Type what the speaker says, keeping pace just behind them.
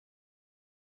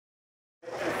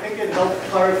think it helped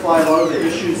clarify a lot of the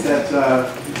issues that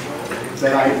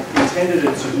that I intended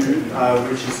it to do,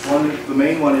 which is the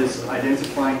main one is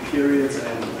identifying periods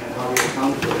and how we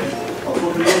account for them. I'll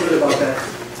talk a little bit about that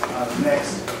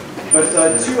next. But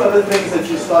two other things that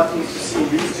you're starting to see in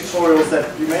these tutorials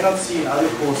that you may not see in other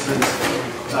courses.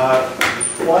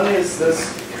 One is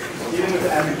this dealing with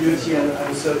ambiguity and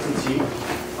uncertainty.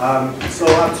 So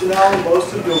up to now,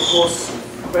 most of your course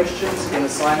questions in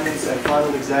assignments and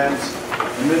final exams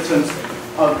and midterms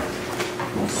are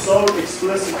so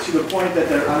explicit to the point that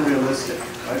they're unrealistic.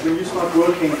 Right? When you start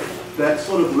working, that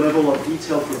sort of level of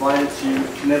detail provided to you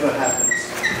never happens.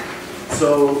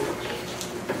 So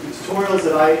the tutorials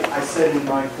that I set in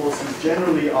my courses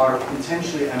generally are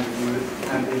intentionally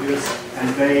ambiguous and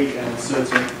vague and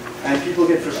uncertain, and people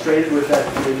get frustrated with that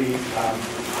really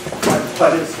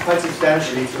quite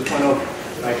substantially, to the point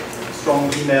of like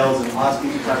strong emails and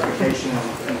asking for clarification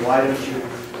and why don't you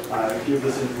give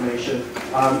this information.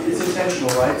 It's intentional,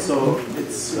 right? So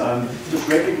it's just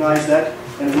recognize that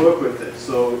and work with it.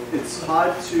 So it's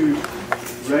hard to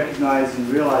recognize and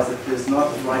realize that there's not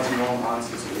right and wrong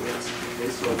answers to it. Okay?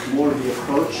 So it's more the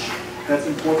approach that's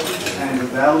important, and the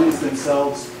values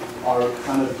themselves are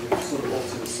kind of sort of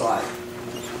off to the side.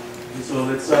 And so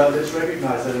let's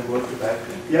recognize that and work with that.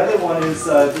 The other one is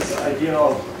this idea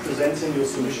of presenting your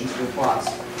solution to the class.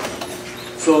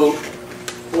 So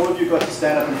all of you got to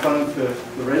stand up in front of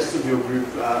the rest of your group,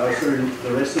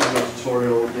 the rest of your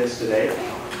tutorial yesterday.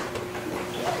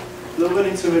 A little bit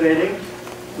intimidating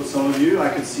for some of you, I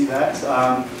could see that.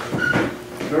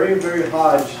 Very, very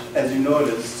hard, as you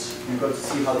noticed. You got to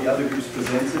see how the other groups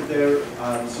presented their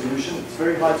solution. It's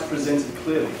very hard to present it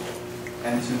clearly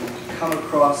and to come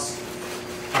across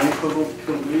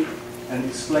unequivocally and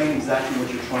explain exactly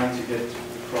what you're trying to get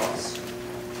across.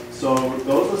 So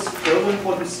those are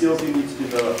important skills you need to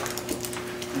develop.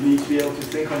 You need to be able to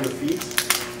think on your feet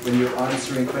when you're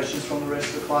answering questions from the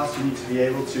rest of the class. You need to be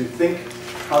able to think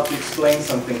how to explain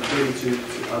something clearly to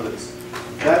others.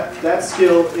 That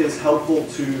skill is helpful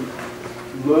to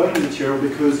learn the material,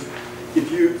 because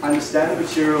if you understand the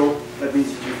material, that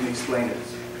means you can explain it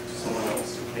to someone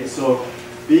else. Okay? So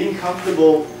being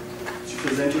comfortable to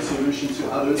present your solution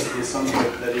to others is something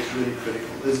that is really critical.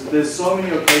 There's so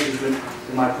many occasions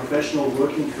in my professional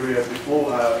working career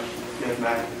before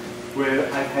GetMac where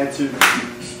I've had to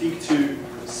speak to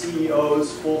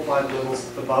CEOs 4 or 5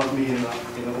 levels above me in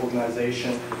the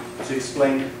organization to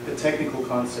explain the technical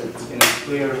concepts in a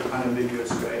clear,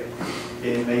 unambiguous way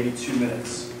in maybe 2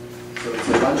 minutes. So it's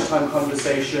a lunchtime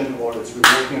conversation, or it's we're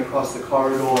walking across the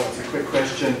corridor, it's a quick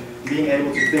question. Being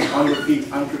able to think on your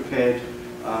feet, unprepared,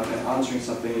 and answering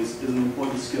something is an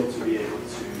important skill to be able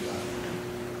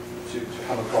to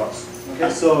come across. Okay,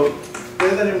 so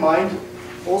bear that in mind.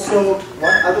 Also,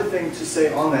 one other thing to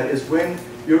say on that is when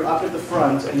you're up at the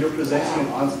front and you're presenting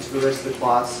an answer to the rest of the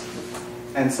class,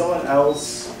 and someone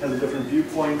else has a different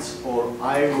viewpoint, or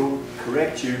I will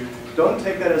correct you, don't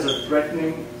take that as a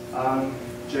threatening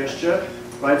gesture,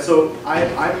 right? So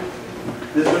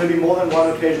there's going to be more than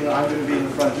one occasion that I'm going to be in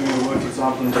the front doing a work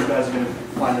example, and you guys are going to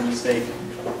find a mistake.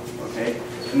 Okay,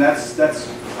 and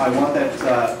I want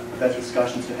that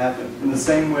discussion to happen. In the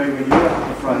same way, when you're up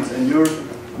at the front and you're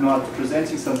not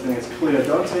presenting something that's clear,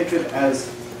 don't take it as,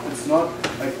 it's not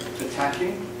like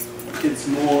attacking. It's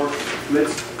more,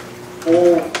 let's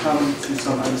all come to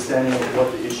some understanding of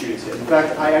what the issue is here. In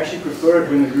fact, I actually prefer it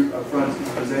when the group up front is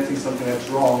presenting something that's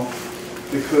wrong,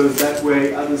 because that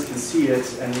way others can see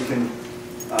it and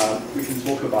we can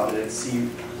talk about it and see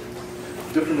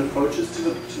different approaches to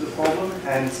the problem,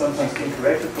 and sometimes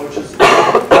incorrect approaches.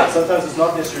 Sometimes it's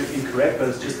not necessarily incorrect, but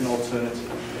it's just an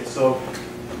alternative. Okay? So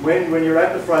when you're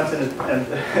at the front, and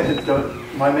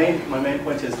my main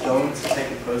point is don't take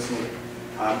it personally.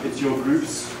 It's your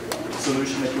group's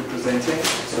solution that you're presenting,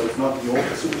 so it's not your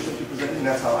solution that you're presenting.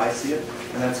 That's how I see it,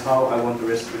 and that's how I want the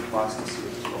rest of the class to see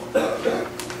it as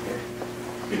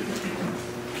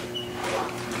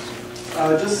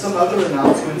well. Just some other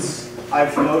announcements.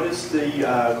 I've noticed the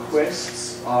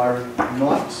quests are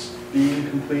not being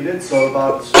completed, so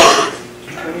about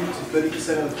 20 to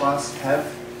 30% of the class have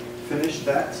finished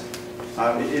that.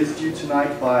 It is due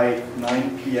tonight by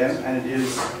 9 p.m. and it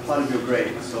is part of your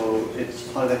grade, so it's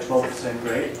part of that 12%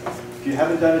 grade. If you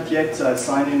haven't done it yet,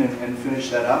 sign in and finish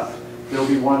that up. There'll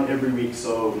be one every week,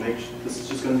 so this is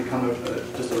just going to become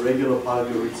just a regular part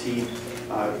of your routine,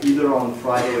 either on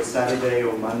Friday or Saturday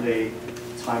or Monday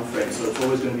time frame. So it's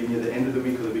always going to be near the end of the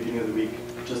week or the beginning of the week.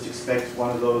 Just expect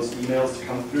one of those emails to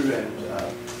come through and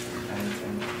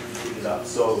pick it up.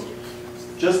 So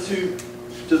just to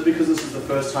just because this is the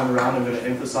first time around, I'm going to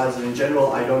emphasize that in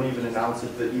general, I don't even announce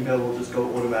it. The email will just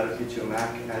go automatically to your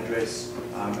MAC address,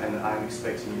 and I'm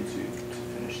expecting you to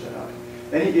finish that up.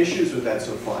 Any issues with that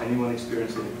so far? Anyone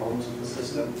experienced any problems with the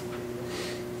system?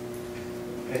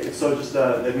 Okay, so just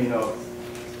let me know.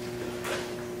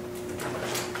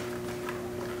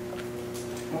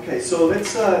 Okay, so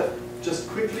let's just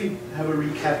quickly have a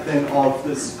recap then of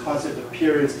this concept of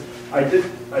periods. I did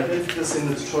this in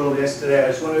the tutorial yesterday. I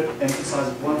just want to emphasize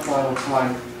it one final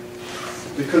time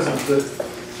because of the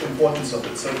importance of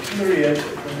it. So period,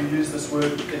 when we use this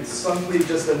word, it's simply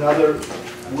just another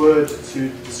word to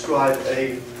describe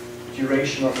a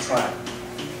duration of time.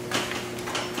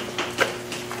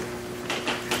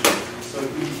 So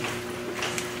e.g.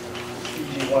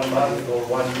 1 month or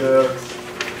 1 year.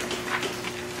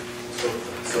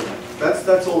 So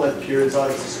that's all that periods are.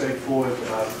 It's a straightforward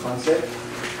concept.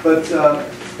 But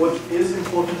what is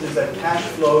important is that cash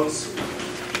flows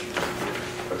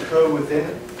occur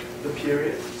within the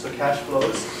period. So cash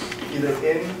flows either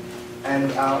in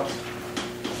and out.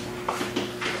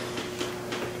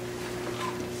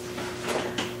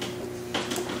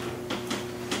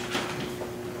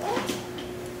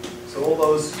 So all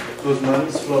those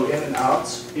monies flow in and out.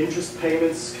 Interest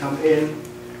payments come in.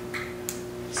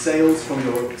 Sales from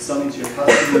your selling to your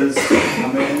customers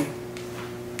come in.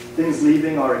 Things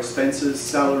leaving are expenses,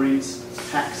 salaries,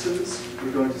 taxes.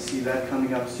 We're going to see that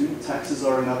coming up soon. Taxes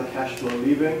are another cash flow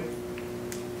leaving.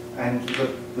 And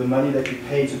the money that you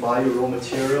pay to buy your raw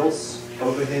materials,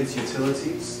 overheads,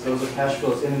 utilities, those are cash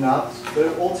flows in and out.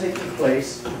 They're all taking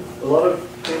place. A lot of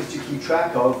things to keep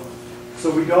track of. So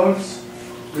we don't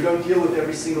deal with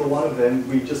every single one of them.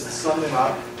 We just sum them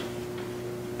up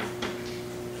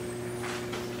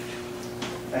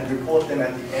and report them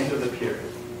at the end of the period.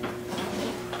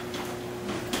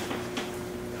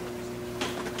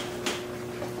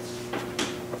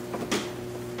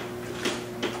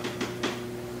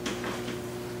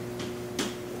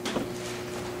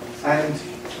 And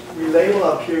we label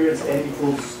our periods n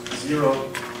equals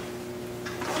 0,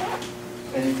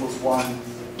 n equals 1,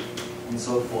 and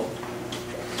so forth.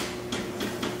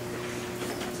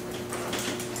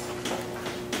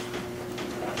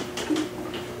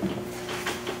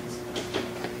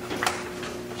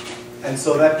 And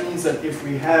so that means that if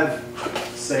we have,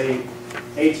 say,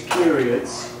 8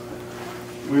 periods,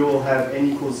 we will have n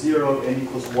equals 0, n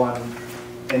equals 1,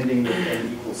 ending with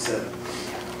n equals 7.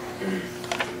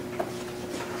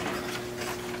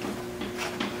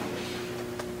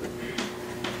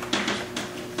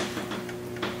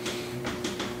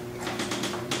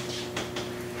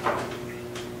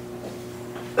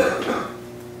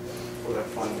 For that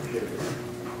final period.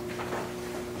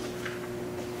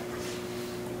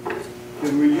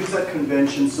 And we use that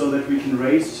convention so that we can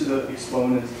raise to the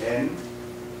exponent n,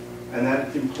 and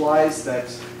that implies that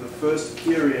the first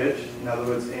period, in other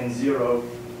words n0,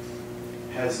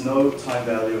 has no time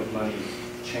value of money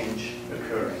change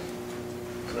occurring.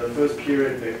 So the first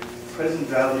period, the present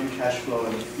value cash flow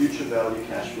and the future value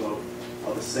cash flow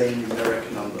are the same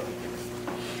numeric number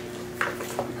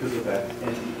because of that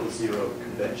n equals 0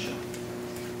 convention.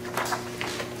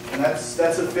 And that's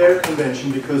a fair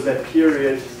convention because that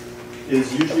period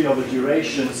is usually of a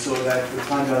duration so that the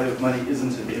time value of money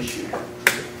isn't an issue.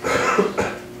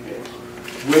 Okay.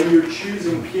 When you're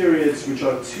choosing periods which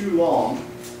are too long,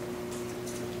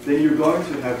 then you're going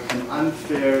to have an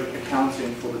unfair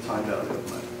accounting for the time value of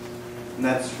money. And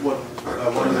that's what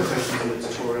one of the questions in the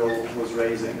tutorial was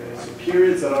raising there. So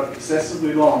periods that are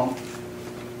excessively long,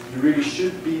 you really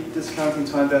should be discounting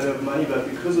time value of money, but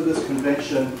because of this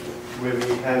convention where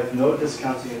we have no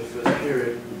discounting in the first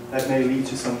period, that may lead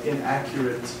to some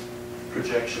inaccurate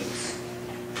projections.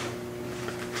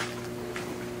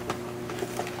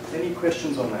 Any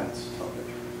questions on that topic?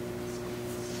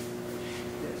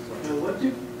 Yes. Now, what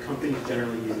do companies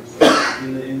generally use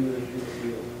in the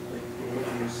field? Like,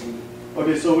 what do you see?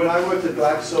 Okay, so when I worked at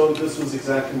Glaxo, this was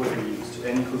exactly what we used.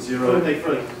 N equals 0.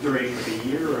 For like duration of a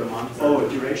year or a month? Oh,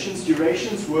 durations?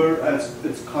 Durations were,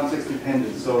 it's context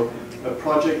dependent. So a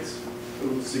project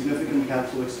with significant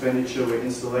capital expenditure where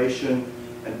installation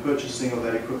and purchasing of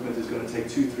that equipment is going to take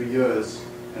 2-3 years,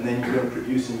 and then you're going to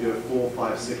produce in year 4,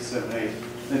 5, 6, 7, 8,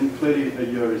 then clearly a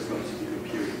year is going to be a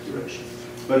period of duration.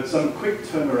 But some quick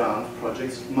turnaround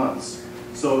projects, months.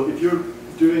 So if you're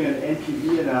doing an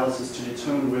NPV analysis to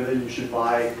determine whether you should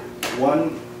buy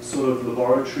one sort of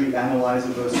laboratory analyzer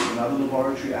versus another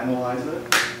laboratory analyzer,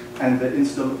 and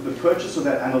the purchase of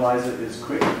that analyzer is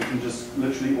quick. You can just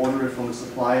literally order it from the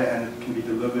supplier and it can be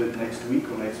delivered next week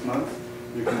or next month.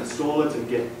 You can install it and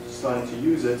get starting to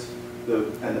use it,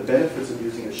 and the benefits of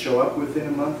using it show up within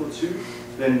a month or two.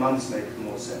 then months make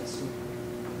more sense.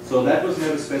 So that was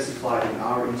never specified in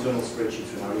our internal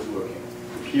spreadsheets when I was working.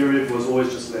 The period was always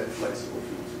just left flexible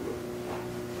for you to work.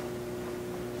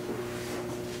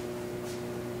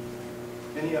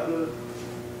 Any other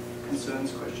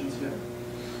concerns, questions here?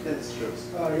 Yes, sure.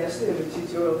 Yesterday in the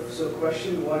tutorial, so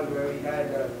question 1 where we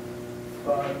had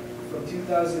from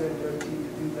 2013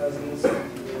 to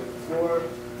 2017,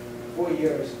 4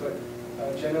 years, but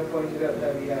Jenna pointed out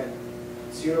that we had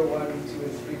 0, 1, 2,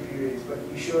 and 3 periods, but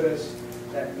you showed us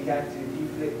that we had to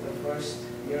deflate the first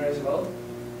year as well.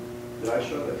 Did I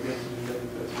show that we had to do that the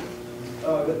first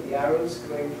year? With the arrows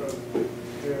going from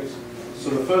years. So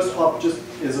the first hop just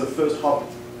is a first hop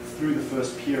through the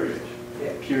first period.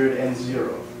 Yeah. Period ends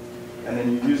 0. And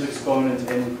then you use exponent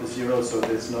n equals 0, so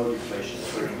there's no deflation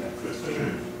during that first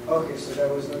period. Okay, so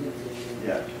there was no deflation.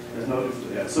 Yeah, there's no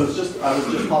deflation. Yeah. So it's just, I was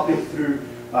just hopping through.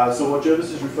 So what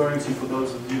Jervis is referring to, for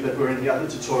those of you that were in the other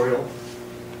tutorial,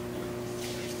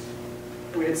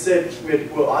 we had said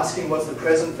we're asking what's the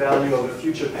present value of a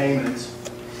future payment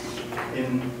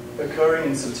occurring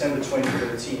in September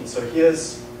 2013. So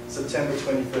here's September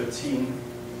 2013.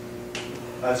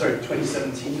 Sorry,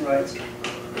 2017, right? Is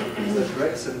that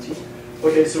correct? 17?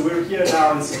 Okay, so we're here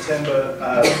now in September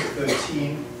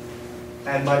 13,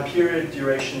 and my period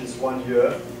duration is 1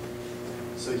 year.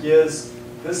 So here's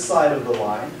this side of the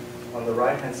line. On the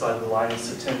right-hand side of the line is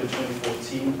September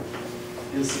 2014.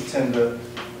 Here's September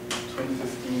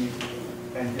 2015,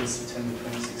 and here's September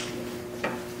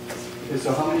 2016. Okay,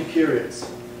 so how many periods?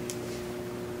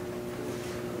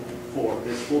 4.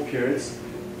 There's 4 periods.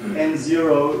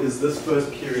 N0 is this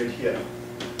first period here.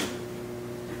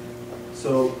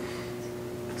 So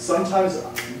sometimes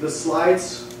the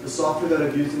slides, the software that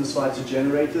I've used in the slides to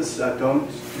generate this, don't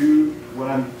do what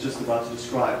I'm just about to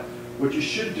describe. What you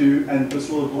should do, and this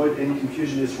will avoid any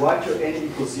confusion, is write your n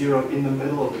equals 0 in the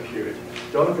middle of the period.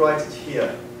 Don't write it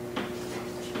here.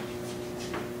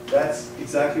 That's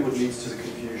exactly what leads to the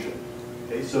confusion.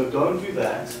 Okay, so don't do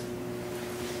that.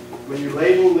 When you're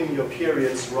labeling your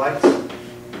periods, write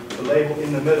the label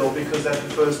in the middle, because that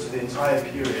refers to the entire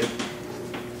period.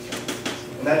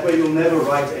 And that way you'll never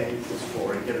write n equals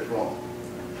 4 and get it wrong.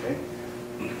 Okay?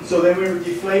 So then we're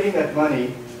deflating that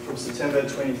money from September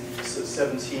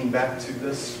 2017 back to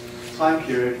this time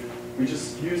period. We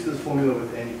just use this formula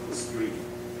with n equals 3.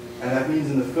 And that means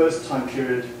in the first time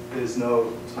period, there's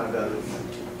no time value of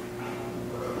money.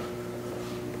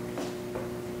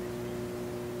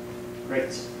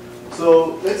 Great.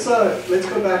 So let's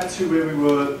go back to where we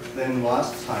were then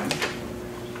last time.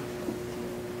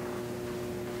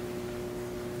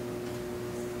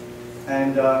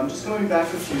 And I'm just going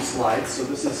back a few slides. So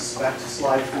this is back to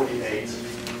slide 48.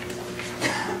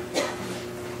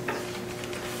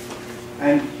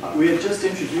 And we had just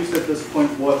introduced at this point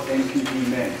what NPV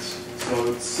meant.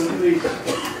 So it's simply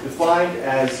defined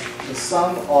as the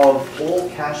sum of all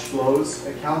cash flows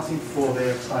accounting for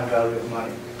their time value of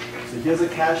money. So here's a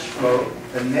cash flow,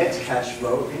 a net cash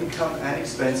flow, income and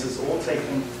expenses all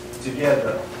taken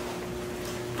together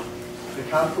to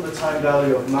account for the time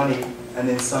value of money and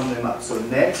then sum them up. So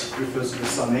net refers to the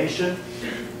summation,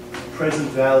 present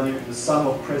value, the sum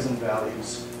of present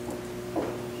values.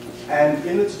 And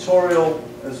in the tutorial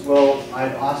as well,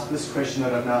 I've asked this question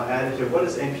that I've now added here. What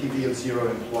does NPV of 0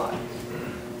 imply?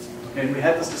 And we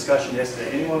had this discussion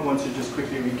yesterday. Anyone want to just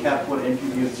quickly recap what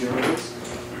NPV of 0 is?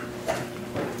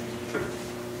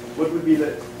 What would be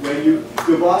the, where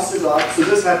your boss is up, so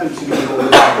this happened to me all the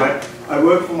time, right? I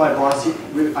work for my boss,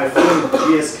 I fill in a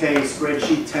GSK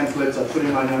spreadsheet templates, I put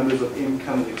in my numbers of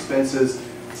income and expenses.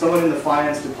 Someone in the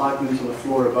finance department on the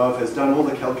floor above has done all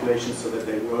the calculations so that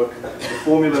they work. The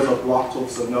formulas are blocked off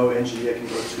so no engineer can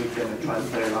go tweak them and try and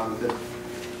play around with it.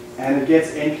 And it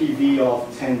gets NPV of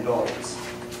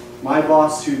 $10. My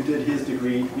boss, who did his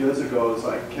degree years ago, was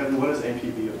like, Kevin, what does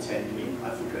NPV of 10 mean? I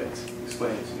forget.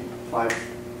 Explain it to me.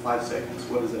 5 seconds.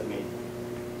 What does that mean?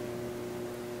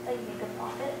 That you make a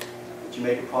profit. That you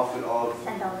make a profit of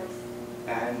 $10.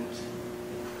 And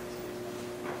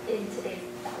In today's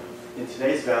value. in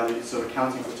today's value, so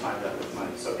accounting for time value of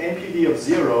money. So NPV of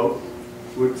 0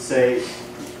 would say,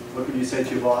 what would you say to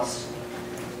your boss?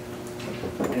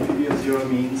 NPV of 0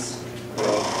 means?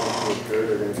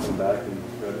 They're going to come back in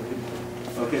revenue.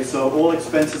 Okay, so all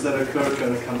expenses that occur are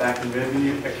going to come back in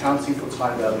revenue, accounting for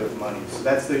time value of money. So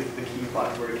that's the key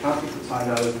part. We're accounting for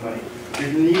time value of money.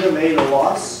 We've neither made a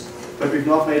loss, but we've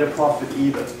not made a profit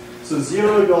either. So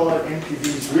 $0 NPV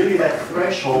is really that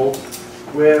threshold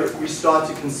where we start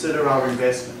to consider our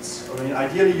investments. I mean,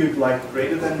 ideally you'd like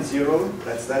greater than 0,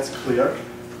 that's clear,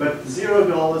 but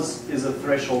 $0 is a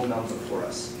threshold number for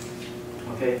us.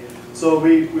 Okay, So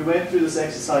we went through this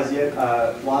exercise yet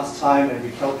last time, and we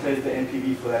calculated the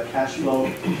NPV for that cash flow.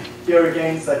 Here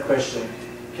again is that question.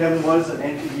 Kevin, what does an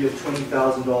NPV of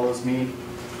 $20,000 mean?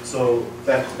 So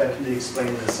that can be explained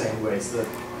in the same way. So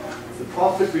the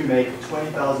profit we make of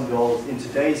 $20,000 in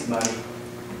today's money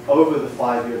over the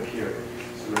 5-year period.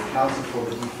 So we're accounting for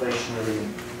the deflationary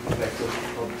effect of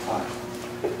the time.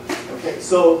 Okay,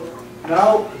 so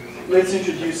now let's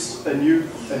introduce a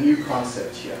new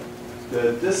concept here.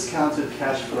 The discounted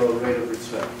cash flow rate of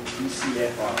return,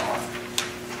 DCFRR.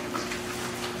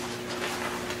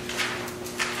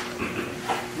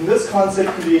 And this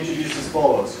concept can be introduced as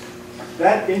follows.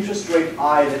 That interest rate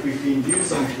I that we've been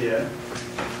using here,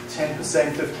 10%,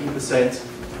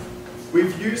 15%,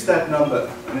 we've used that number,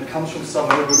 and it comes from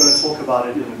somewhere. We're going to talk about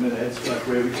it in a minute, like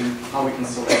how we can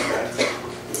select that.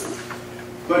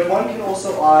 But one can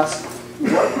also ask,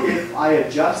 what if I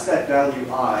adjust that value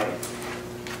I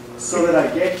so that I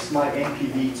get my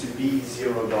NPV to be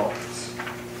 $0?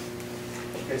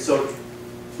 Okay, so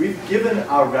we've given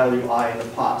our value I in the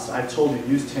past. I've told you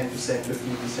use 10%,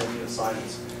 15% in your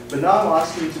assignments. But now I'm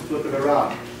asking you to flip it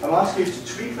around. I'm asking you to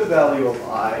tweak the value of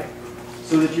I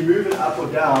so that you move it up or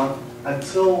down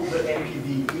until the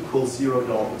NPV equals $0.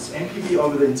 NPV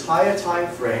over the entire time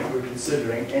frame we're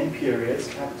considering, N periods,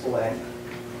 capital N,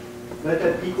 let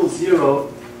that equal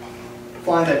 0,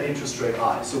 find that interest rate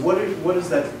I. So what is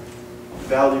that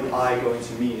value I going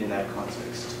to mean in that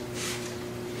context?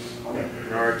 Okay.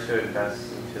 In order to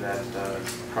invest into that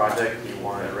project, you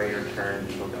want a rate of return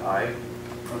equal to I.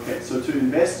 Okay, so to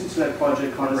invest into that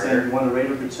project, Connor's saying we want a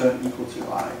rate of return equal to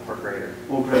I. Or greater.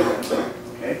 Or greater.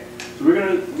 Okay. So we're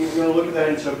going to look at that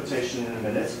interpretation in a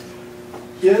minute.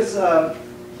 Here's a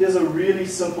really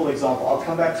simple example. I'll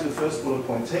come back to the first bullet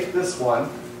point. Take this one,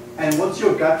 and what's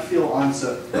your gut feel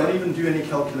answer? Don't even do any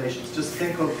calculations. Just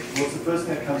think of what's the first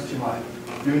thing that comes to your mind.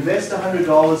 You invest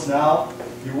 $100 now.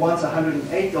 You want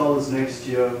 $108 next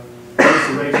year. What's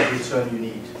the rate of return you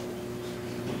need?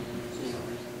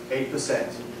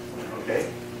 8%.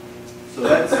 Okay? So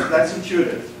that's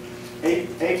intuitive.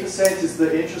 8% is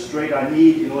the interest rate I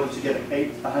need in order to get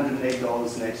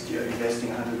 $108 next year, investing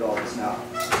 $100 now.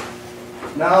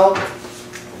 Now,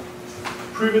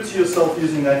 prove it to yourself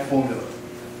using that formula.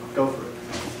 Go for it.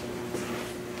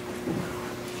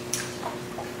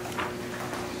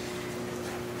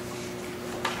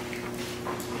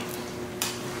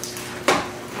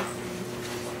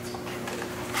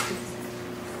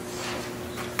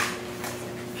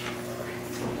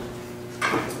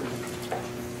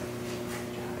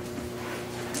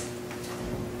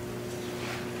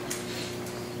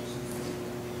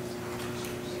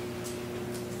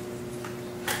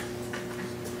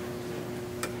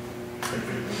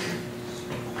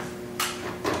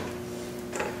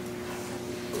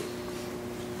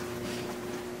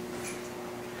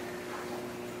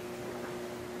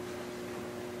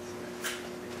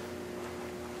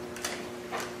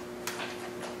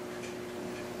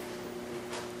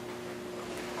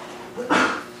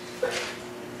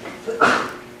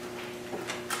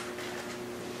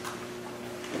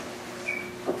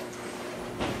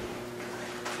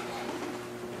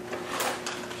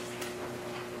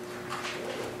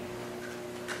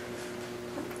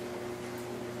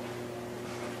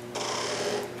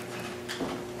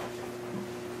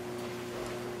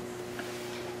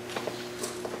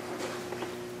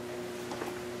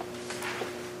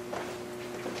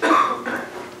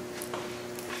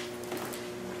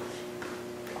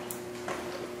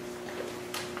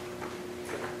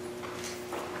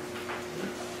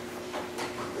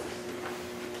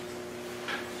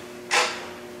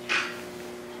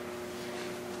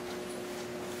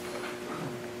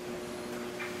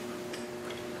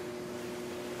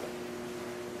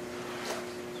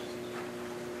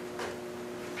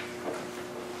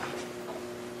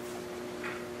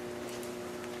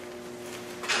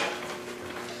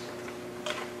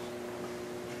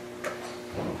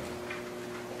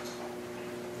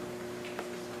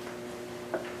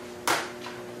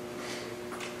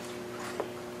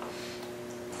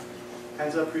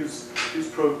 Hands up who's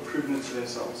proven it to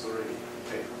themselves already.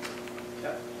 Okay.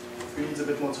 Yeah. Who needs a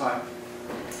bit more time?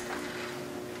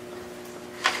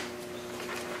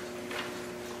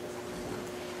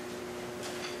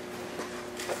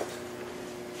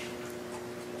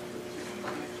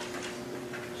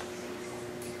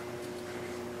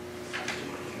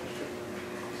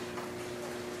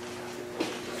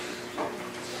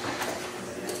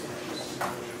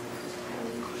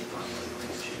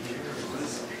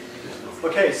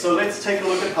 Okay, so let's take a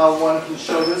look at how one can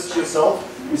show this to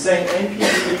yourself. You're saying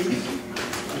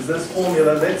NPV is this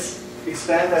formula. Let's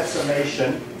expand that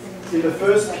summation in the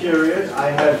first period,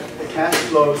 I have a cash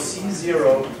flow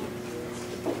C0.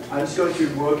 I'm just going to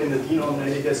work in the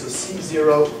denominator here, so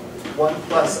C0, 1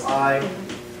 plus I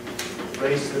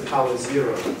raised to the power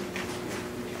 0.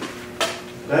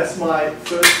 That's my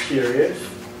first period.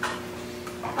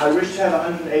 I wish to have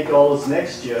 $108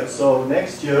 next year, so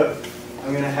next year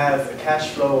I'm going to have a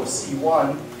cash flow of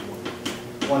C1,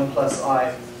 1 plus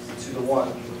I to the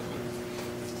 1.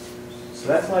 So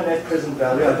that's my net present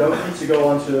value. I don't need to go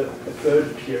on to a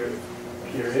third period.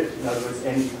 In other words,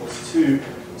 n equals 2.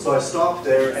 So I stop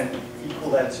there and equal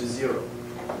that to 0.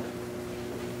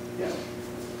 Yeah.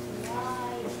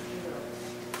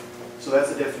 So that's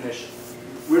the definition.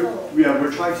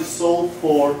 We're trying to solve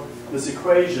for this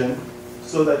equation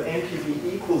so that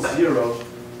NPV equals 0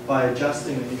 by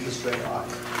adjusting the interest rate I.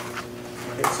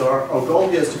 Okay, so our goal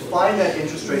here is to find that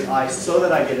interest rate I so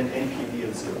that I get an NPV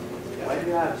of 0. Why do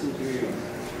you have 2 periods?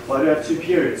 Why do I have 2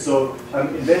 periods? So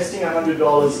I'm investing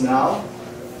 $100 now,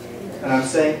 and I'm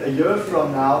saying a year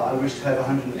from now I wish to have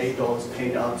 $108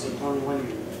 paid out to me. Only 1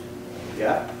 year.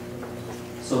 Yeah?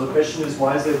 So the question is,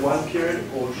 why is there 1 period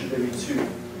or should there be 2?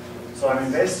 So I'm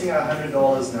investing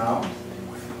 $100 now.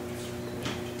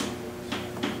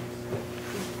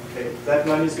 Okay, that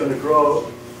money is going to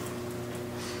grow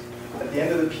at the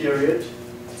end of the period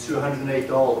to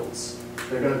 $108.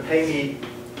 They're going to pay me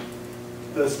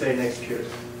first day next period.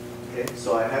 Okay,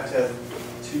 so I have to have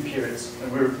 2 periods,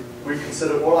 and we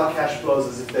consider all our cash flows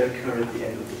as if they occur at the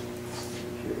end of the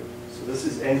period. So this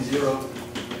is N0,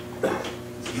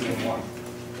 this is N1.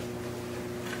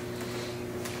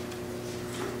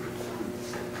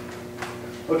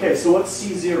 Okay, so what's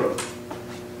C0?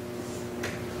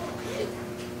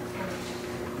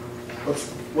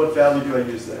 What value do I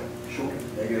use there? Sure.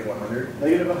 Negative 100.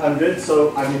 Negative 100,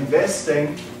 so I'm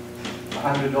investing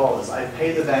 $100. I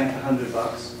pay the bank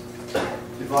 $100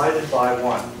 divided by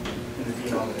 1 in the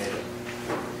denominator.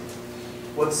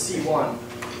 What's C1?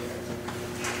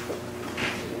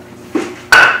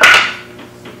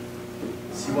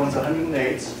 C1's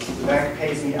 108. The bank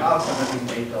pays me out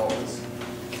 $108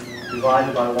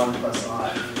 divided by 1 plus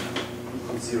I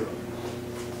equals 0.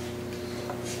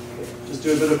 Just do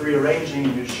a bit of rearranging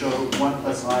and you show 1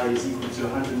 plus I is equal to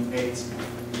 108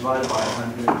 divided by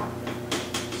 100.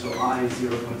 So I is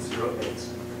 0.08.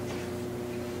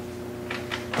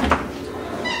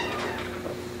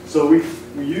 So we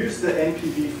use the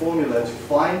NPV formula to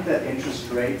find that interest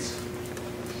rate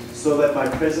so that my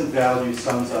present value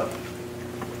sums up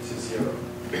to 0.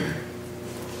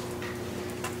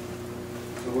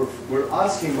 So we're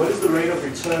asking what is the rate of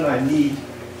return I need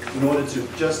in order to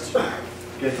just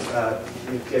get that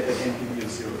NPV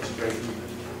of 0 to break even.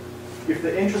 If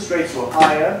the interest rates were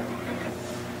higher,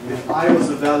 if I was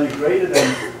a value greater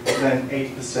than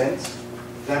 8%,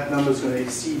 that number is going to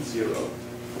exceed 0.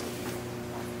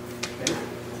 Okay?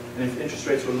 And if interest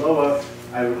rates were lower,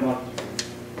 I would not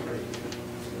break even.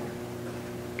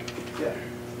 Yeah.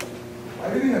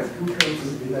 Why do we have 2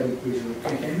 terms in that equation?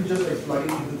 Can you just like plug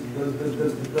in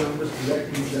the numbers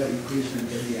directly into that equation and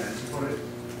get the answer for it?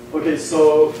 Okay,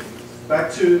 so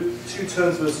back to 2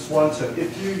 terms versus 1 term.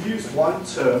 If you use 1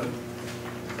 term,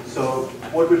 so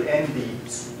what would n be?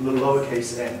 The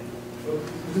lowercase n.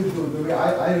 The way I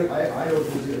wrote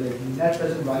this, like net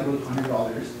present value was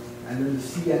 $100, and then the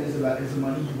Cn is the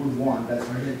money you would want. That's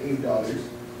 $108,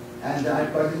 and then I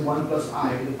plug in 1 plus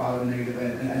I to the power of negative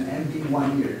n, and n being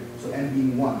 1 year, so n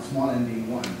being 1, small n being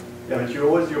 1. Yeah, but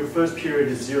your first period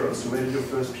is 0. So where did your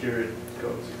first period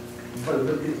go? But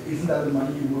isn't that the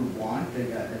money you would want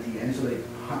like, at the end? So like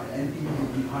NP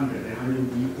would be 100, and 100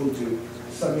 would be equal to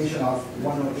summation of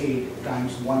 108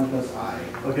 times 1 plus I.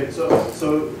 Okay,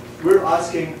 so we're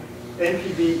asking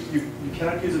NPV, you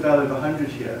cannot use a value of 100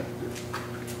 here.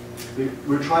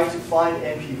 We're trying to find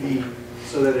NPV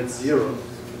so that it's 0.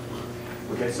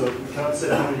 Okay, so we cannot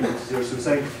set 100 equals 0. So we're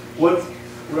saying,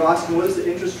 we're asking what is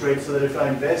the interest rate so that if I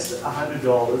invest $100,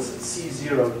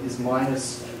 C0 is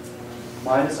minus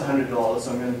 $100.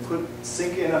 So I'm going to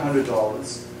sink in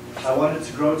 $100. I want it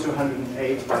to grow to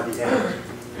 108 by the end.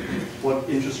 What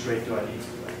interest rate do I need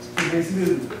for that? So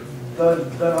basically,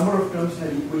 the number of terms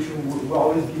in the equation will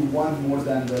always be 1 more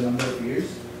than the number of years,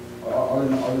 or the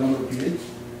number of periods,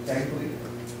 technically.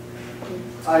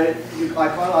 I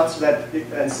can't answer that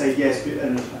and say yes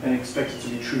and expect it to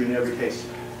be true in every case.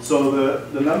 So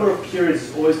the number of periods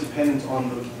is always dependent on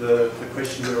the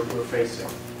question we're facing.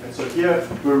 And so here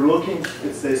we're looking,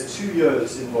 there's 2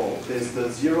 years involved. There's the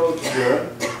 0 year,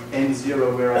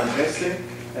 N0 where I'm investing,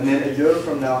 and then a year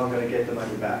from now I'm going to get the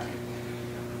money back.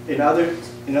 In other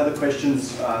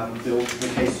questions,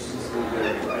 the case is still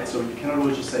vary, right? So you cannot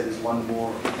always just say there's 1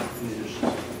 more in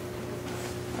addition.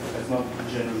 That's not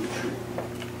generally true.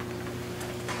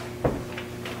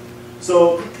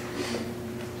 So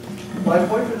my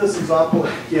point with this example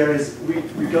here is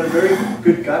we've got a very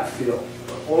good gut feel.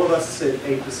 All of us said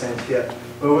 8% here.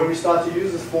 But when we start to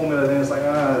use this formula, then it's like,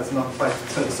 it's not quite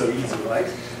so easy,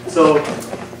 right? So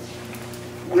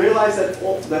realize that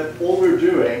all we're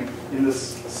doing in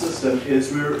this system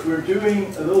is we're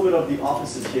doing a little bit of the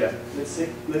opposite here.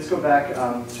 Let's go back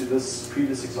to this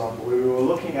previous example where we were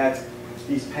looking at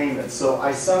these payments. So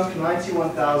I sunk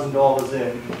 $91,000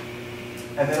 in,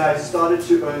 and then I started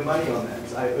to earn money on that.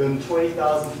 I earned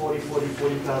 20,000, 40,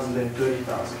 40,000, then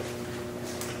 30,000.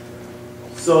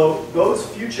 So those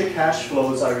future cash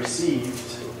flows I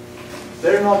received,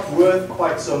 they're not worth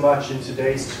quite so much in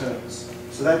today's terms.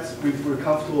 So we're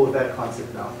comfortable with that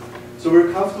concept now. So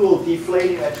we're comfortable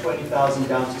deflating that 20,000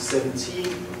 down to 17,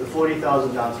 the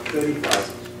 40,000 down to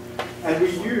 30,000. And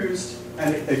we used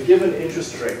a given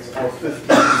interest rate of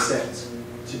 15%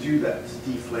 to do that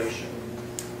deflation.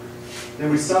 Then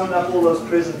we summed up all those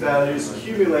present values,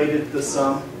 accumulated the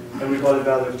sum, and we got a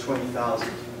value of 20,000.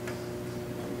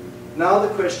 Now the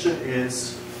question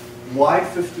is, why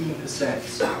 15%?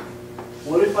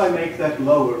 What if I make that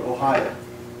lower or higher?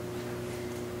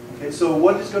 Okay, so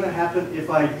what is going to happen if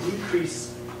I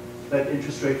decrease that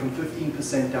interest rate from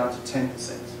 15% down to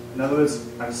 10%? In other words,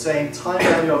 I'm saying time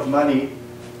value of money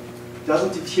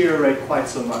doesn't deteriorate quite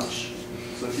so much.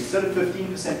 So if instead of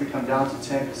 15% we come down to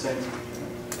 10%, It's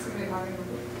going to be higher.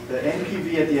 the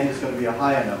NPV at the end is going to be a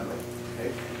higher number.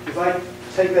 Okay? If I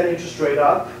take that interest rate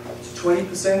up to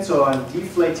 20%, so I'm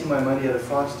deflating my money at a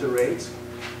faster rate,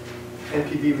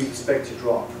 NPV we expect to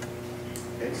drop.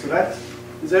 Okay? So that,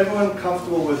 is everyone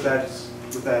comfortable with that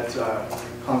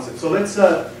concept? So let's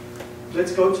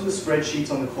go to the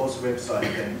spreadsheet on the course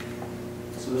website then.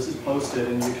 So this is posted,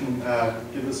 and you can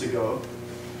give this a go.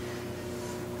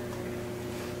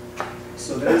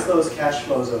 So there's those cash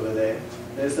flows over there.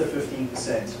 There's the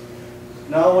 15%.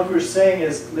 Now what we're saying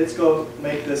is, let's go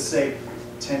make this, say,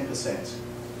 10%.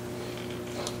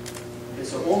 Okay,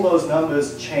 so all those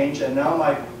numbers change, and now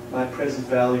my present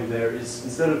value there is,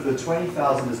 instead of the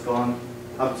 20,000 has gone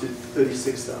up to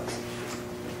 36,000.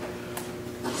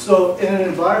 So in an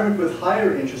environment with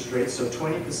higher interest rates, so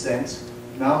 20%,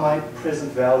 now my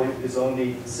present value is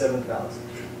only 7,000.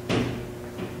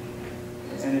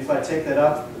 And if I take that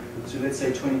up to, let's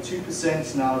say,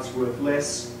 22%, now it's worth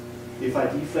less. If I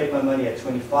deflate my money at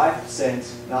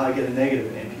 25%, now I get a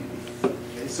negative in NPV.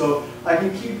 Okay, so I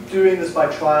can keep doing this by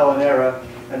trial and error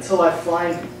until I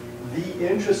find the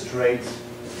interest rate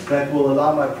that will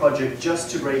allow my project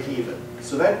just to break even.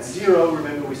 So that 0,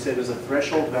 remember we said, is a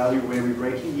threshold value where we're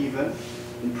breaking even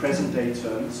in present day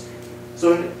terms.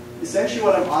 So essentially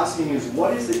what I'm asking is,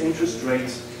 what is the interest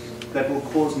rate that will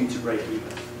cause me to break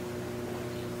even?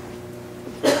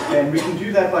 And we can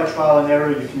do that by trial and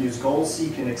error. You can use goal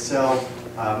seek in Excel,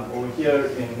 or here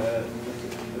in the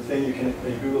thing, you can,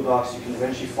 in Google Docs, you can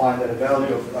eventually find that a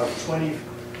value of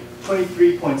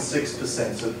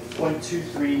 23.6%. So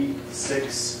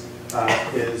 0.236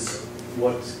 is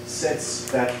what sets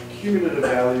that cumulative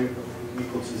value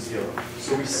equal to 0.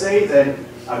 So we say then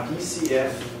our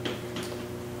DCF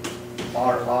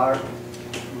RR,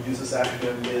 we use this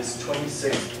acronym, is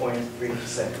 26.3%,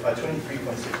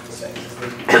 23.6% is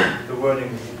the wording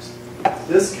we use.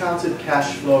 Discounted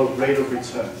cash flow rate of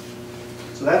return.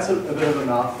 So that's a bit of a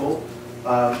mouthful.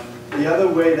 The other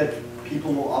way that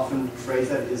people will often phrase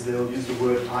that is they'll use the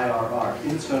word IRR,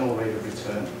 internal rate of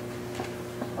return.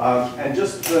 And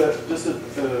just a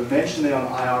mention there on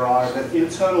IRR, that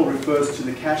internal refers to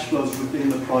the cash flows within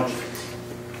the project.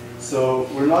 So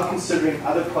we're not considering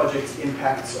other projects'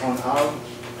 impacts on our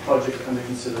project under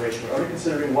consideration. We're only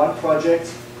considering one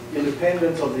project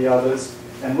independent of the others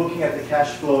and looking at the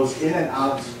cash flows in and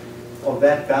out of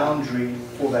that boundary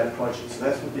for that project. So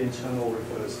that's what the internal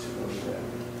refers to over there.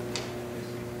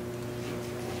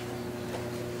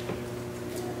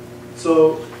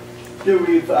 So here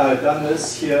we've done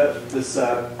this here, this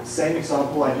same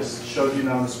example I just showed you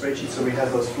now on the spreadsheet. So we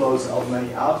have those flows of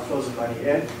money out, flows of money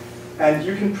in. And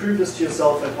you can prove this to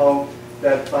yourself at home,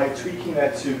 that by tweaking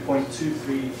that to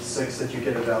 0.236 that you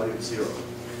get a value of 0.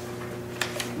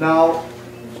 Now,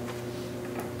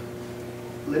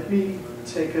 let me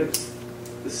take it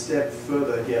a step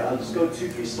further here. I'll just go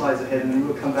 2-3 slides ahead and then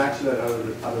we'll come back to that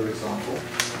other example.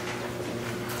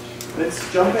 Let's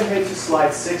jump ahead to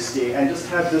slide 60 and just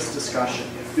have this discussion.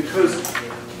 Because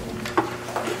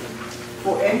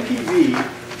for NPV,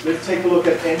 let's take a look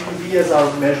at NPV as our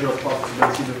measure of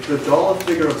profitability. The dollar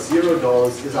figure of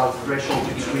 $0 is our threshold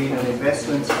between an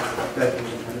investment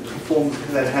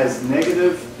that has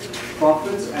negative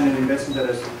profit and an investment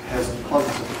that has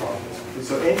positive profit. Okay,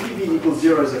 so NPV equals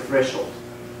 0 is a threshold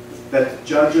that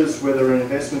judges whether an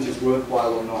investment is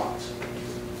worthwhile or not.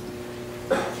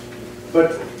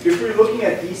 But if we're looking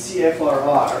at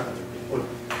DCFRR, or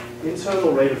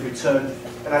internal rate of return,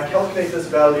 and I calculate this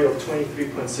value of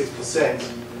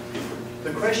 23.6%,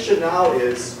 the question now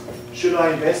is, should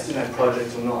I invest in that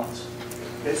project or not?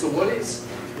 Okay, so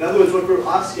in other words, what we're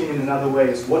asking in another way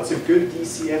is, what's a good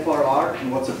DCFRR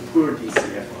and what's a poor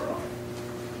DCFRR?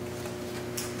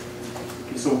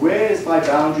 Okay, so where is my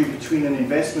boundary between an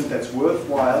investment that's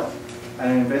worthwhile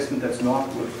and an investment that's not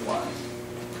worthwhile?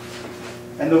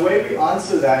 And the way we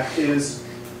answer that is,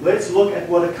 let's look at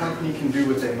what a company can do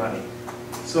with their money.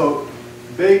 So,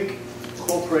 big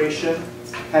corporation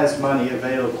has money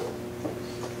available.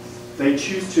 They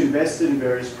choose to invest it in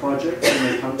various projects in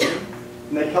their company,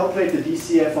 and they calculate the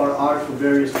DCFRR for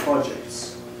various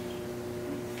projects.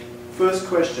 First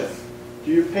question,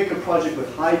 do you pick a project with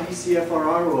high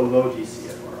DCFRR or low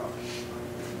DCFRR?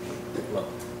 Low.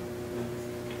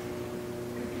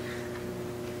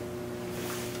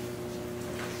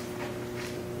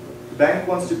 The bank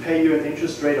wants to pay you an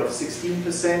interest rate of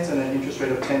 16% and an interest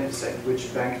rate of 10%.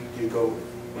 Which bank do you go with?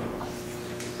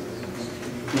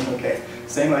 Okay,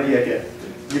 same idea here.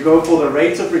 You go for the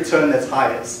rate of return that's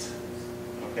highest.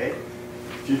 Okay?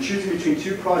 If you're choosing between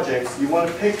two projects, you want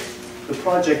to pick the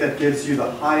project that gives you the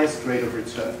highest rate of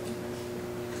return.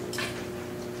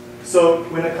 So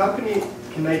when a company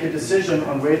can make a decision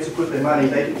on where to put their money,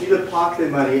 they can either park their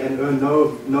money and earn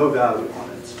no value on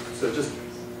it. So just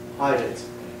hide it.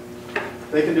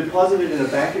 They can deposit it in a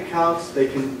bank account. They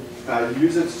can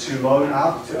use it to loan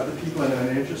out to other people and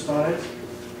earn interest on it.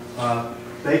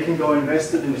 They can go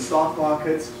invest it in the stock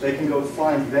market. They can go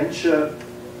find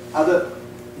other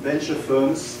venture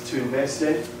firms to invest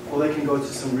in, or they can go to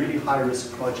some really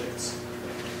high-risk projects.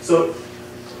 So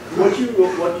what you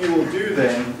will do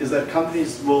then is that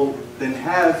companies will then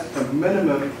have a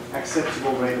minimum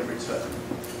acceptable rate of return.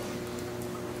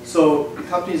 So the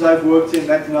companies I've worked in,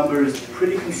 that number is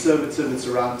pretty conservative. It's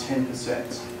around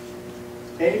 10%.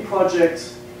 Any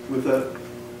project with a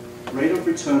rate of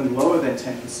return lower than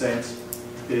 10%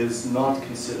 is not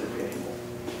considered anymore.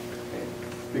 Okay?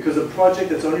 Because a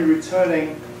project that's only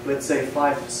returning, let's say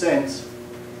 5%,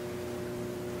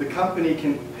 the company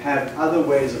can have other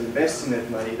ways of investing that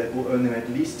money that will earn them at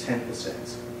least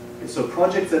 10%. Okay? So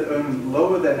projects that earn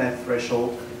lower than that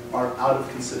threshold are out of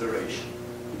consideration.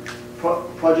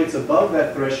 Projects above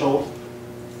that threshold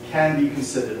can be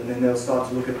considered, and then they'll start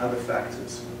to look at other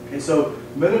factors. Okay, so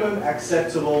minimum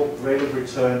acceptable rate of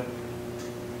return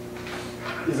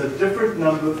is a different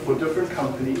number for different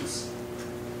companies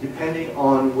depending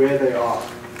on where they are.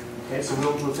 Okay, so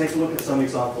we'll take a look at some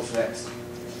examples next.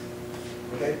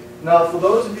 Okay, now for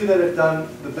those of you that have done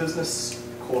the business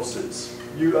courses,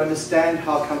 you understand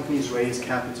how companies raise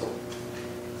capital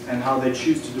and how they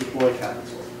choose to deploy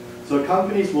capital. So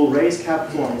companies will raise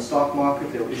capital on the stock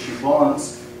market, they'll issue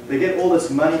bonds, they get all this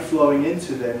money flowing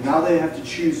into them. Now they have to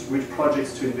choose which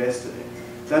projects to invest in.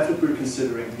 That's what we're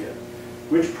considering here.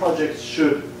 Which projects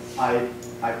should I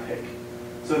pick?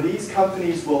 So these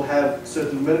companies will have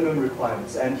certain minimum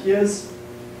requirements. And here's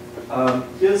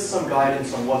some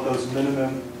guidance on what those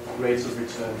minimum rates of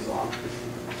returns are.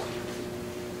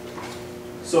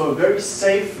 So a very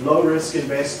safe, low-risk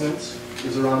investment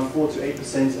is around 4 to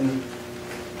 8%.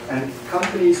 And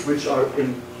companies which are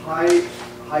in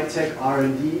high-tech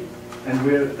R&D and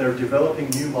where they're developing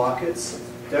new markets,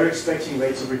 they're expecting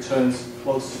rates of returns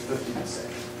close to 50%.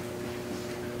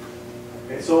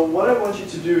 Okay, so what I want you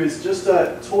to do is just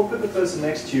talk with the person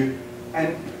next to you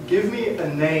and give me a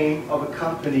name of a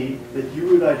company that you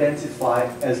would identify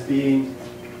as being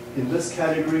in this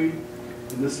category,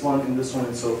 in this one, and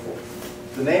so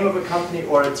forth. The name of a company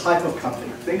or a type of company.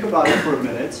 Think about it for a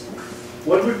minute.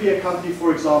 What would be a company,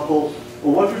 for example,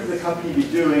 or what would the company be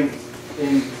doing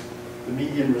in the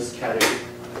medium risk category?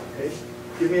 Okay?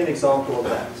 Give me an example of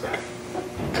that.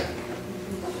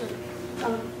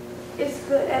 Is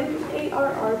the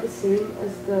MARR the same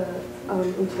as the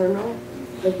internal,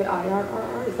 like the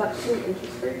IRR? Is that the same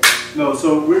interest rate? No,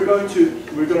 so we're going to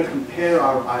compare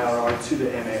our IRR to the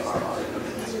MARR.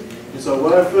 And so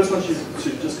what I first want you to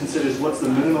just consider is what's the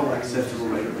minimal acceptable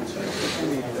rate of return.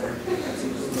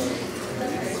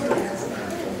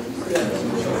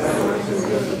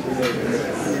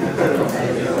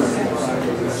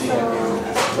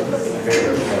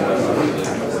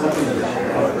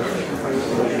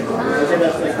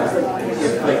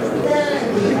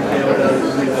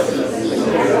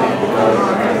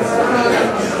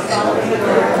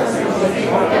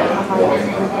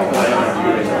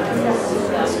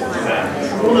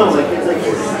 Well, no, like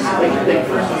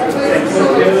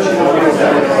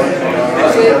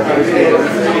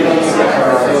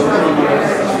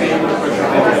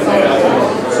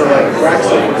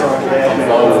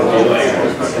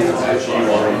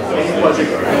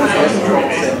project.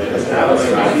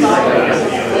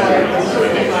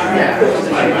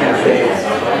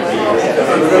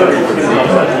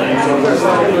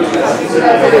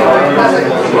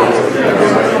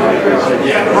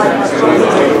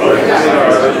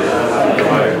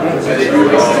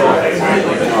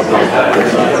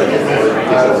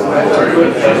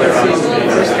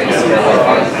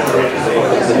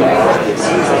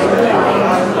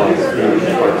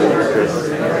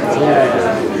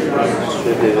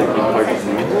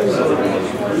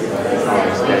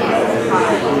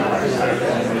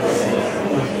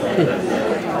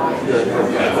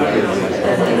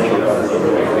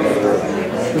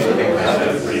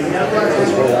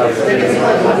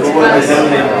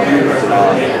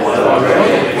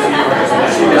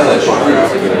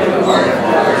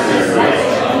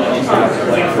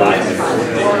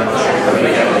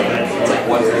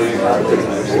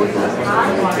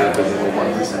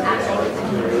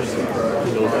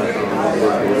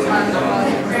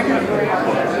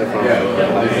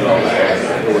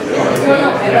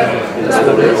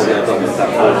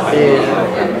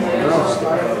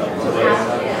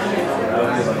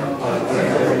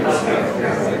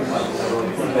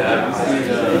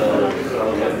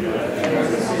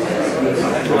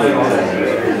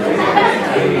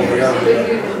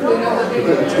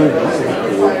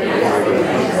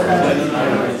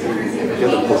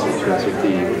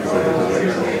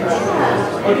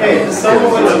 Okay, does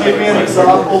someone want to give me an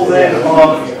example then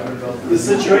of the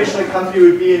situation a company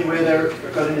would be in where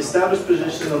they've got an established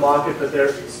position in the market but they're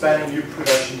expanding new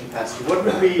production capacity? What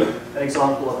would be an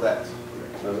example of that?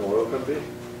 An oil company?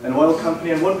 An oil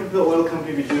company, and what would the oil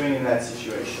company be doing in that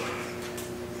situation?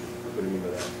 What do you mean by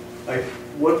that? Like,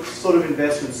 what sort of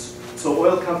investments? So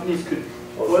oil companies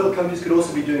could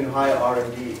also be doing higher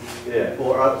R&D, Yeah.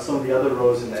 or some of the other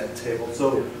rows in that table.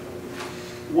 So,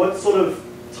 what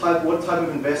type of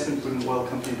investment would an oil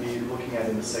company be looking at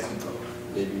in the second row?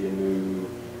 Maybe a new,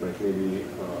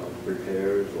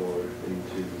 repairs or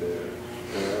into their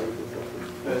turnarounds or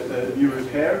something. New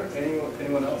repair?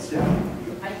 Anyone else? Yeah.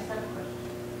 I just have a question.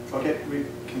 Okay, we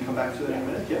can come back to that in a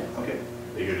minute. Yeah. Okay.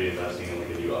 They could be investing in like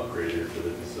a new upgrader for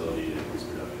the facility to increase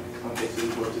production. Okay, so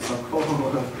we've worked this on call.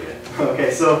 Yeah.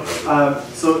 Okay, so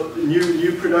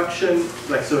new production,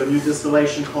 like so a new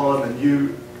distillation column,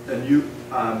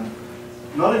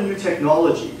 not a new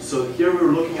technology. So here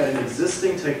we're looking at an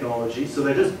existing technology. So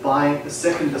they're just buying a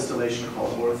second distillation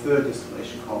column or a third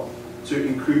distillation column to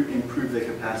improve their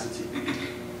capacity.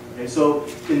 Okay, so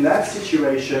in that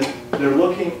situation, they're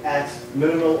looking at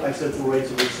minimal acceptable rates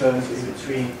of returns in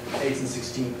between 8 and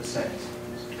 16%.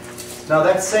 Now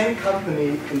that same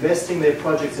company investing their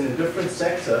projects in a different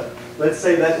sector, let's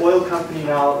say that oil company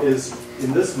now is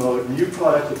in this mode, new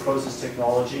product or process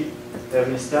technology, they have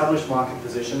an established market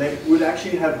position, they would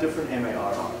actually have different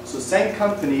MARR. So same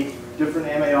company, different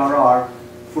MARR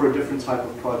for a different type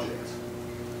of project.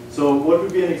 So what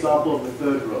would be an example of the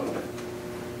third row?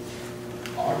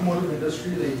 Automotive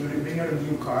industry, like you bring out a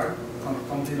new car,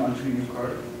 company launching a new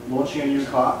car. Launching a new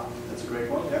car, that's a great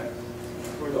one, yeah.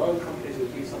 For the oil companies, it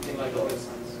would be something like oil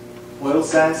sands. Oil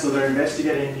sands, so they're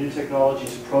investigating new technology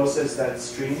to process that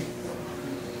stream.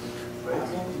 Right.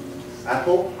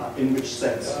 Apple, in which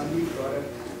sense? New product.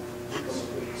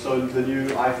 So the new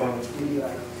iPhone,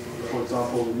 for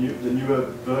example, the newer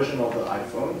version of the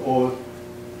iPhone, or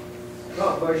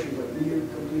Not version, but new,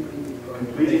 completely new product.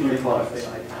 completely new product.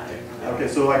 Okay,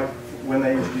 so like when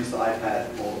they introduced the iPad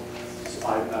or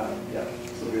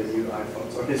so the new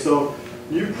iPhones. Okay, so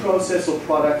new process or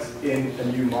product in a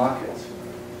new market.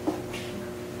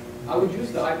 I would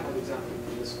use the iPhone example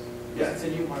for this one. Yeah. It's a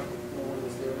new market. No one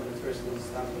was there when it first was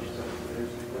established. So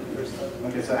when it first started.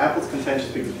 Okay, so Apple's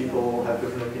contentious because people have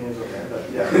different opinions on that, but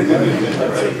yeah.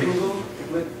 Google,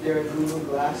 with their Google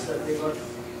Glass that they got.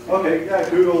 Okay, yeah,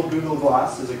 Google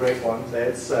Glass is a great one.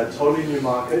 It's a totally new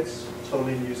market,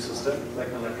 totally new system. Like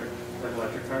electric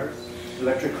cars?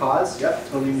 Electric cars, yeah,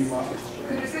 totally new market.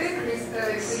 Could you say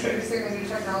introducing a new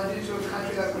technology to a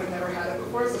country that would have never had it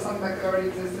before? So something that could already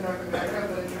exist in North America,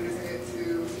 but introducing it to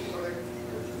like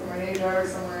somewhere in Asia or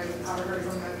somewhere in Africa or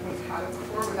something that would have had it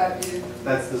before, would that be?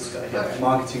 That's this guy, yeah, Okay.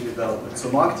 marketing development. So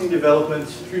marketing development,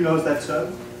 who knows that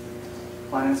term?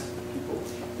 Finance people,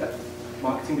 yeah.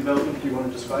 Marketing development, do you want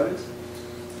to describe it?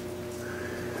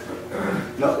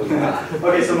 No?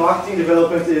 Okay, so marketing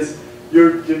development is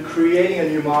you're creating a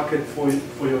new market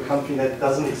for your company that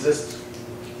doesn't exist.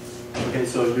 Okay,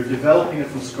 so you're developing it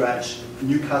from scratch,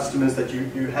 new customers that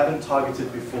you haven't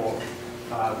targeted before.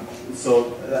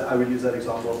 So I would use that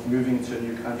example of moving to a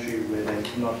new country where they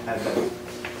do not have that.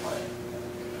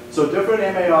 So different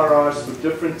MARRs for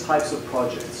different types of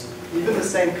projects. even the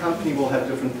same company will have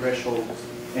different threshold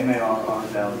MARR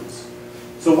values.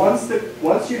 So once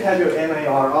you have your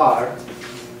MARR,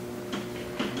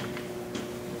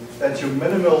 that's your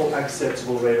minimal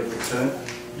acceptable rate of return,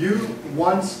 you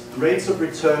want rates of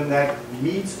return that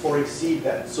meet or exceed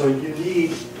that. So you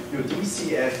need your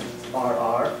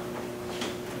DCFRR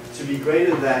to be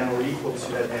greater than or equal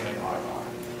to that MARR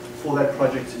for that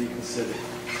project to be considered.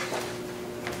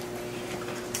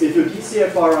 If your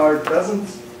DCFRR doesn't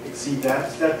exceed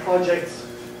that, that project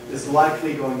is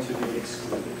likely going to be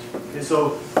excluded. Okay,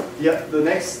 so the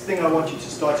next thing I want you to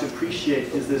start to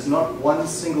appreciate is there's not one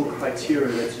single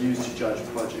criteria that's used to judge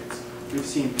projects. We've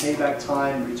seen payback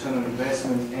time, return on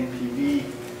investment, NPV,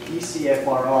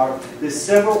 DCFRR. There's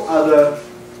several other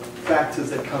factors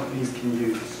that companies can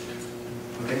use.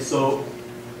 Okay, so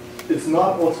it's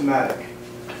not automatic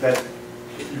that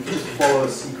you just follow a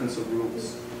sequence of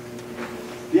rules.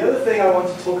 The other thing I want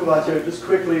to talk about here just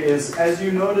quickly is, as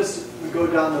you notice, we go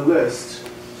down the list,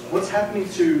 what's happening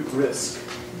to risk?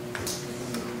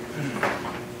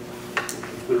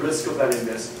 The risk of that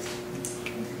investment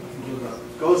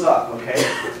goes up, okay?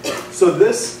 So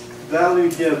this value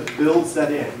here builds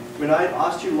that in. When I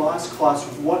asked you last class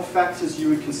what factors you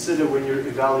would consider when you're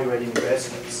evaluating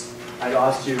investments, I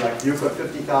asked you, like, you've got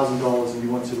 $50,000 and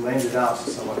you want to lend it out to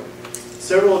someone.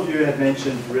 Several of you had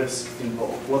mentioned risk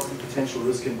involved. What's the potential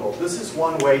risk involved? This is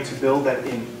one way to build that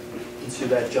into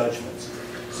that judgment.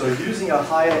 So using a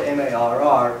higher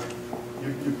MARR,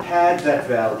 you pad that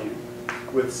value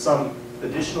with some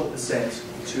additional percent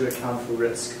to account for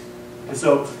risk. And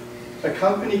so a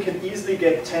company can easily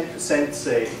get 10%,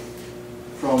 say,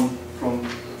 from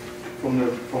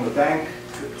the bank,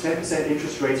 10%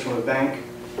 interest rates from a bank.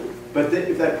 But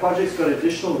if that project's got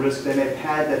additional risk, then they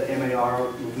pad that MAR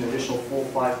with an additional 4 or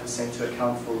 5% to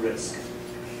account for risk.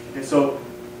 Okay, so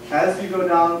as you go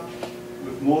down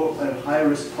with more and higher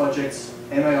risk projects,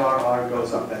 MARR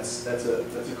goes up. That's a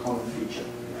common feature.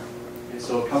 Okay,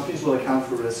 so companies will account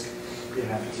for risk in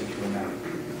that particular manner.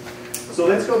 So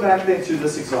let's go back then to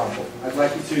this example. I'd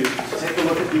like you to take a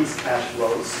look at these cash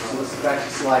flows. So this is back to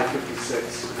slide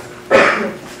 56.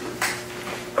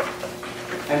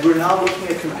 And we're now looking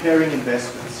at comparing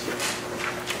investments here.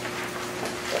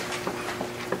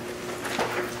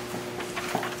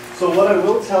 So what I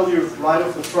will tell you right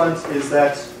off the front is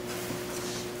that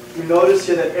you notice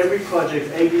here that every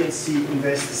project, A, B, and C,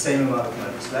 invests the same amount of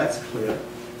money. So that's clear.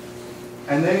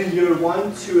 And then in year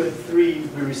 1, 2, and 3,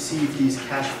 we receive these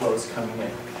cash flows coming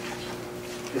in.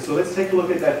 Okay, so let's take a look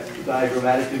at that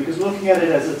diagrammatically, because looking at it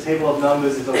as a table of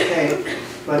numbers is okay,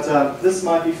 but this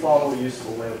might be far more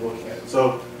useful way of looking at it.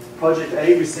 So project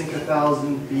A, we sink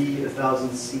 1,000, B,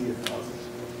 1,000, C, 1,000.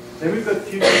 Then we've got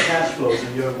future cash flows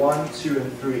in year 1, 2,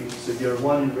 and 3. So year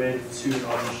 1 in red, 2 in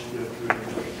orange, year 3 in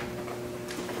green.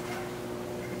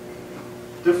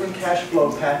 Different cash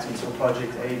flow patterns for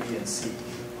project A, B, and C.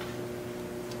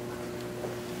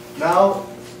 Now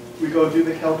we go do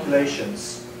the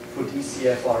calculations for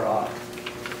DCFRR.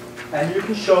 And you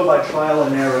can show by trial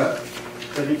and error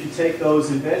that if you take those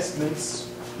investments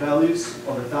values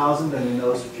of 1,000 and then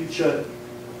those future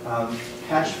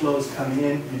cash flows coming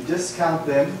in, you discount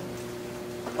them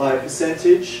by a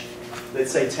percentage,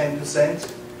 let's say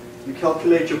 10%. You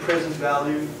calculate your present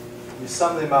value, you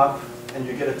sum them up, and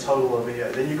you get a total over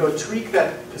here. Then you go tweak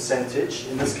that percentage.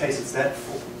 In this case, it's that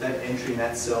entry in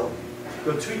that cell.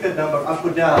 Go tweak that number up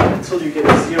or down until you get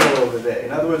a 0 over there.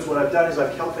 In other words, what I've done is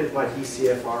I've calculated my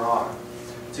DCFRR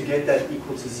to get that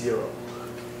equal to 0.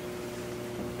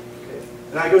 Okay.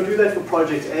 And I go do that for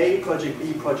project A, project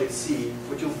B, project C.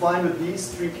 What you'll find with these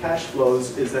 3 cash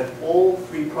flows is that all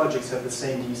 3 projects have the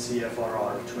same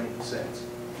DCFRR of 20%.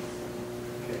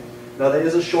 Okay. Now there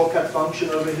is a shortcut function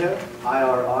over here,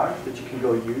 IRR, that you can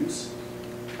go use.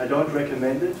 I don't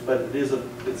recommend it, but it's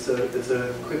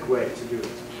a quick way to do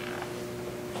it.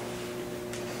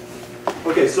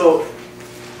 Okay, so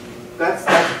that's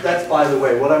by the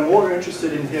way. What I'm more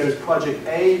interested in here is project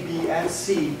A, B, and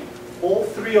C. All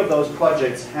 3 of those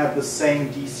projects have the same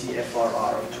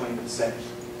DCFRR of 20%.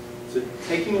 So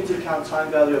taking into account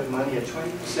time value of money at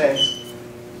 20%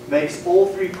 makes all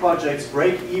 3 projects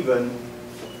break even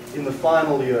in the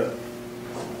final year.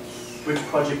 Which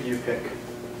project do you pick?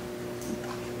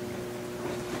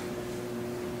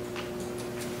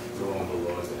 The one with the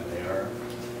lowest MAR.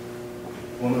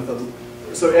 One with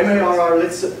the So MARR,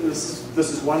 this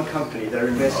is one company they're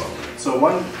investing. So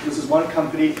this is one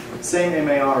company, same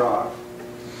MARR,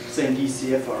 same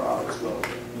DCFRR as well.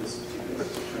 This particular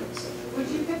 20%. Would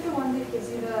you pick the one that gives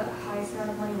you the highest amount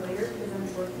of money later because then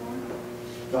it's worth more?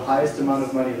 The highest amount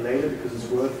of money later because it's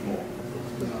worth more.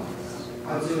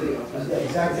 Absolutely.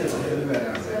 Exactly.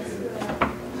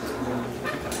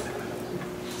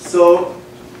 So,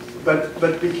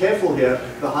 but be careful here.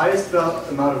 The highest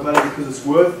amount of money, because it's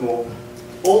worth more,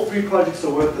 all three projects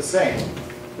are worth the same.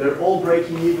 They're all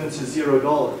breaking even to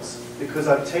 $0 because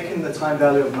I've taken the time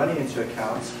value of money into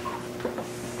account.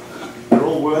 They're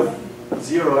all worth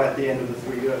 0 at the end of the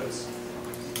 3 years.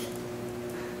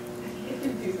 I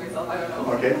confuse myself, I don't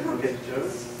know. Okay, Joe?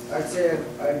 I'd say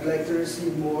I'd like to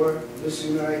receive more the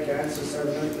sooner I can, so start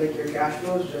to like your cash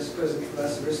flows just because it's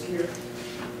less riskier.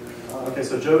 Okay,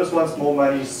 so Jervis wants more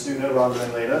money sooner rather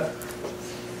than later.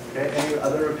 Okay, any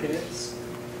other opinions?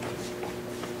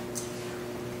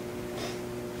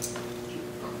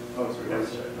 Oh, sorry.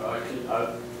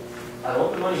 I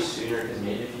want the money sooner because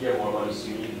maybe if you get more money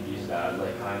sooner, you can use that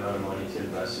like high amount of money to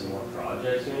invest in more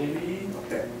projects, maybe.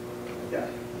 Okay. Yeah.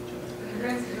 In the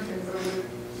grand scheme of things, it would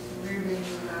really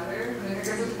matter. I mean, I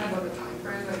guess it depends on the time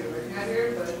frame that you're looking at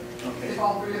here, but if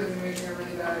all three of them are making their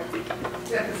money back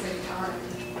at the same time,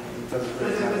 does it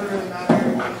really matter?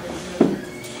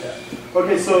 Yeah.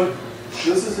 Okay, so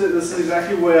this is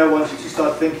exactly where I want you to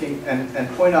start thinking and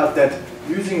point out that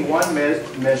using one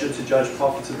measure to judge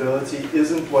profitability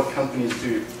isn't what companies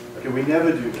do. Okay, we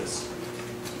never do this.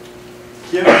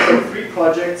 Here are 3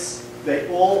 projects. They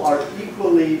all are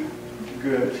equally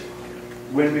good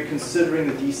when we're considering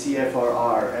the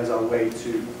DCFRR as our way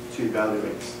to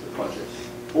evaluate the project.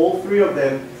 All 3 of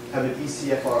them have a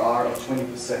DCFRR of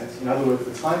 20%. In other words,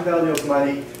 the time value of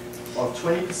money of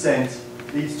 20%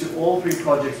 leads to all 3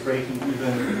 projects breaking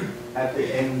even at the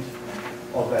end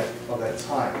of that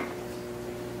time.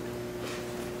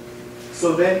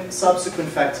 So then subsequent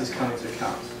factors come into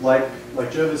account. Like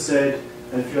Jervis said,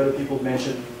 and a few other people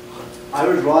mentioned, I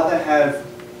would rather have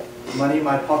money in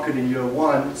my pocket in year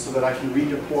 1 so that I can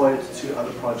redeploy it to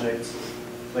other projects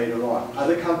later on.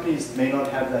 Other companies may not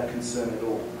have that concern at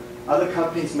all. Other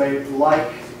companies may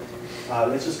like,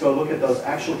 let's just go look at those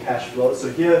actual cash flows. So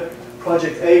here,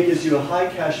 project A gives you a high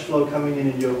cash flow coming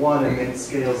in year 1 and then it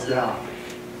scales down.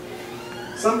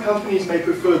 Some companies may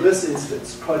prefer this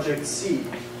instance, project C,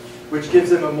 which gives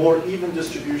them a more even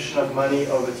distribution of money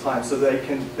over time. So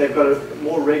they've got a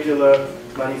more regular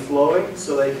money flowing,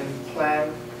 so they can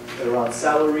plan around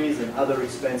salaries and other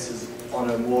expenses on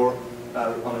a more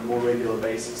regular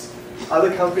basis.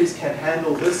 Other companies can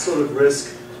handle this sort of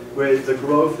risk where the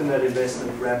growth in that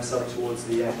investment ramps up towards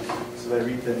the end, so they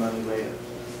reap their money later.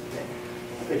 Okay.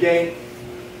 Again,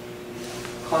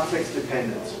 context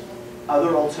dependent.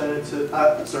 Other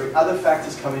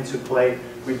factors come into play.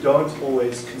 We don't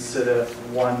always consider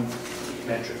one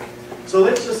metric. So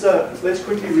let's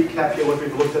quickly recap here what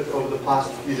we've looked at over the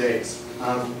past few days.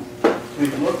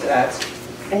 We've looked at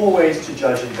 4 ways to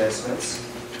judge investments.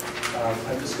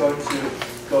 I'm just going to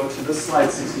go to this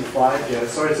slide 65 here.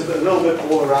 Sorry, it's a little bit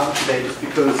all around today just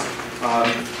because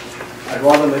I'd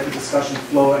rather let the discussion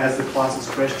flow as the class's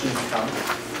questions come.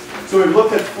 So we've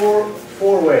looked at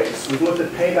four ways. We've looked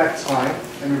at payback time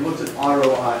and we've looked at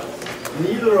ROI.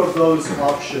 Neither of those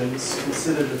options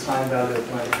consider the time value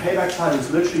of money. Payback time is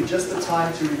literally just the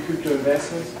time to recoup your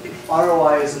investment.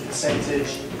 ROI is a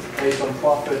percentage based on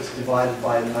profit divided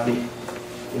by the money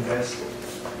invested.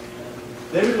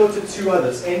 Then we looked at 2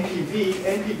 others. NPV.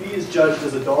 NPV is judged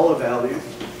as a dollar value.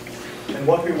 And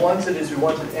what we wanted is we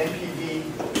wanted NPV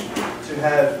to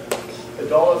have a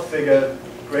dollar figure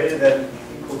greater than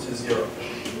or equal to 0.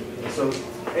 So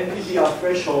NPV, our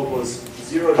threshold was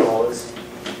 $0.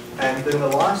 And then the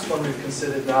last one we've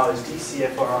considered now is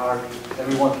DCFRR,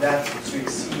 and we want that to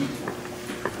exceed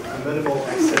the minimal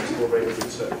acceptable rate of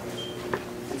return.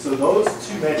 So those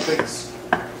 2 metrics,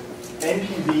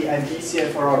 NPV and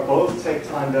DCFRR, both take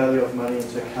time value of money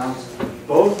into account.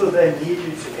 Both of them need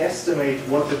you to estimate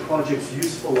what the project's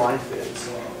useful life is.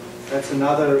 That's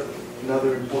another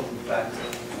important factor.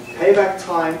 Payback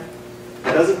time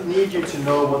doesn't need you to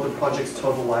know what the project's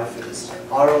total life is.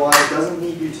 ROI doesn't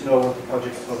need you to know what the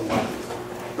project's total life is.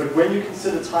 But when you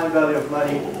consider time value of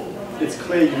money, it's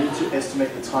clear you need to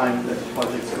estimate the time that the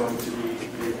project's going to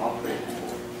be operating.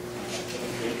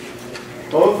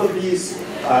 Both of these,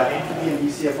 NPV and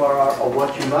DCFRR, are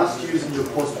what you must use in your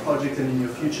post-project and in your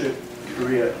future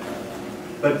career.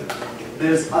 But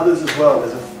there's others as well.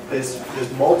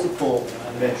 There's multiple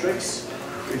metrics.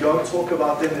 We don't talk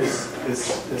about them. There's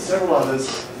several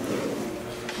others.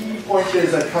 Key point here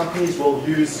is that companies will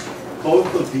use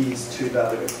both of these to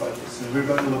evaluate projects, and we're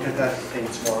going to look at that in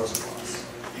tomorrow's class.